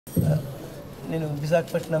నేను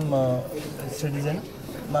విశాఖపట్నం సిటిజన్.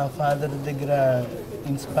 మా ఫాదర్ దగ్గర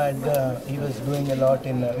ఇన్స్పైర్డ్గా he was doing a lot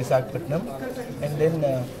in Visakhapatnam. And then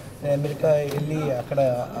America వెళ్ళి అక్కడ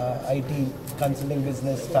ఐటీ కన్సల్టింగ్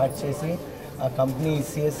బిజినెస్ స్టార్ట్ చేసి ఆ కంపెనీ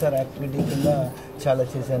సిఎస్ఆర్ యాక్టివిటీ కింద చాలా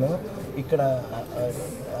చేశాను. ఇక్కడ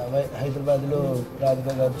హైదరాబాద్లో రాధిక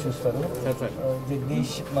గారు చూస్తారు,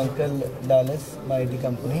 జగదీష్ మంకల్ డాలస్ మా IT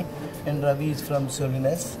company, and Ravi is from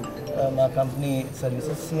సోలినస్ మా కంపెనీ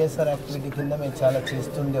సర్వీసెస్. సిఎస్ఆర్ యాక్టివిటీ కింద మేము చాలా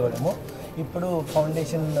చేస్తుండేవాళ్ళము. ఇప్పుడు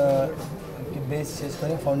ఫౌండేషన్ బేస్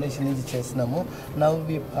చేసుకొని ఫౌండేషన్ నుంచి చేస్తున్నాము. Now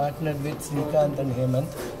we partnered with Srikanth and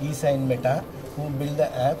Hemant ఈసైన్ meta who build the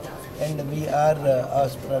app, and we are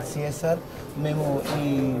as per CSR మేము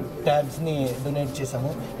ఈ ట్యాబ్స్ని డొనేట్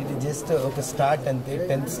చేసాము. ఇది జస్ట్ ఒక స్టార్ట్ అంతే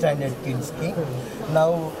 10th స్టాండర్డ్ కిడ్స్కి.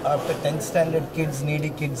 Now after 10th standard kids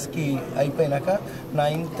needy కిడ్స్కి అయిపోయినాక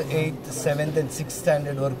 9th 8th 7th and 6th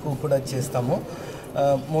standard వరకు కూడా చేస్తాము.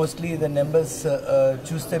 మోస్ట్లీ ద నెంబర్స్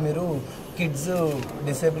చూస్తే మీరు kids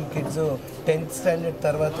disable kids 10th standard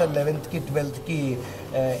తర్వాత 11th 12th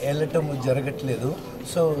వెళ్ళటం జరగట్లేదు.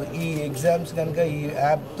 సో ఈ ఎగ్జామ్స్ కనుక ఈ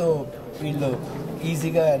యాప్తో వీళ్ళు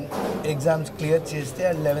ఈజీగా ఎగ్జామ్స్ క్లియర్ చేస్తే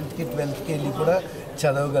 11th 12th వెళ్ళి కూడా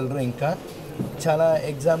చదవగలరు. ఇంకా చాలా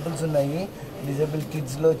ఎగ్జాంపుల్స్ ఉన్నాయి డిజేబుల్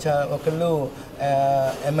కిడ్స్లో. ఒకళ్ళు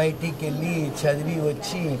MITకి వెళ్ళి చదివి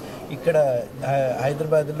వచ్చి ఇక్కడ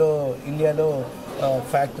హైదరాబాద్లో ఇండియాలో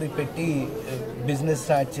ఫ్యాక్టరీ పెట్టి బిజినెస్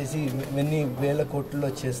స్టార్ట్ చేసి ఎన్ని వేల కోట్లలో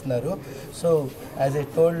చేస్తున్నారు. So as I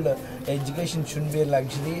told, education should be a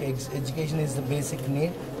luxury. Education is the basic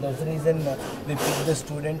need. That's the reason we pick the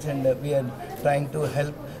students and we are trying to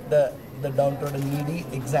help the downtrodden needy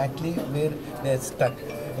exactly where they are stuck.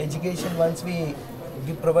 Education, once we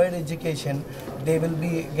provide education, they will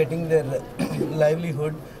be getting their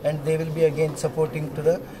livelihood, and they will be again supporting to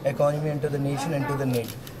the economy and to the nation and to the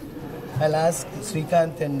need. I'll ask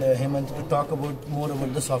Srikanth and Hemant to talk more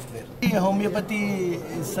about the software. Homeopathy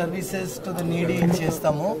services to the needy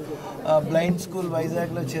చేస్తాము. Blind school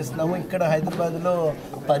వైజాగ్లో చేస్తున్నాము. ఇక్కడ హైదరాబాద్లో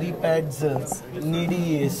Pari pods needy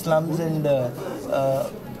slums and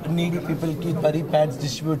needy పీపుల్కి Pari pods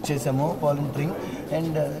distribute చేసాము volunteering.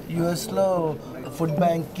 And యుఎస్లో food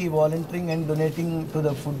బ్యాంక్కి volunteering and donating to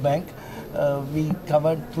the food bank. We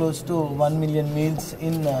covered close to 1 million meals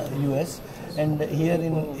in US, and here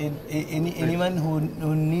in anyone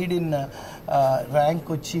who need in rank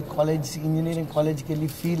వచ్చి college engineering కాలేజ్కి వెళ్ళి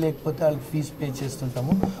fee లేకపోతే వాళ్ళకి fees pay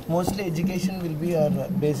చేస్తుంటాము. Mostly education will be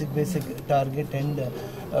hour basic target and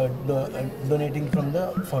donating from the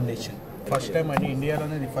foundation. First time అండి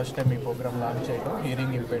ఇండియాలోనే ఇది first time ఈ ప్రోగ్రామ్ లాంచ్ చేయడం.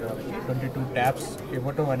 హియరింగ్ ఇంపైర్డ్ వాళ్ళకి 22 ట్యాబ్స్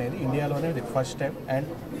ఇవ్వటం అనేది ఇండియాలోనే ఇది first time. And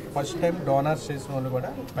first time donors చేసిన వాళ్ళు కూడా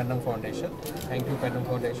పెన్నం foundation. Thank you పెన్నం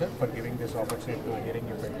foundation for giving this opportunity to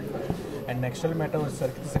hearing impaired people. And నెక్స్టల్ meta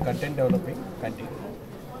వచ్చేసరికి it's content developing content,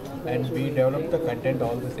 and we develop the content,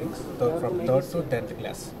 all the things, from 3rd to 10th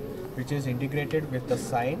class, which is integrated with the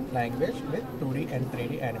sign language with 2D and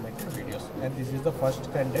 3D animated videos. And this is the first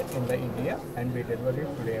content in the India, and we deliver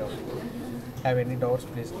it today only. Have any doubts,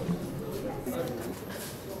 please?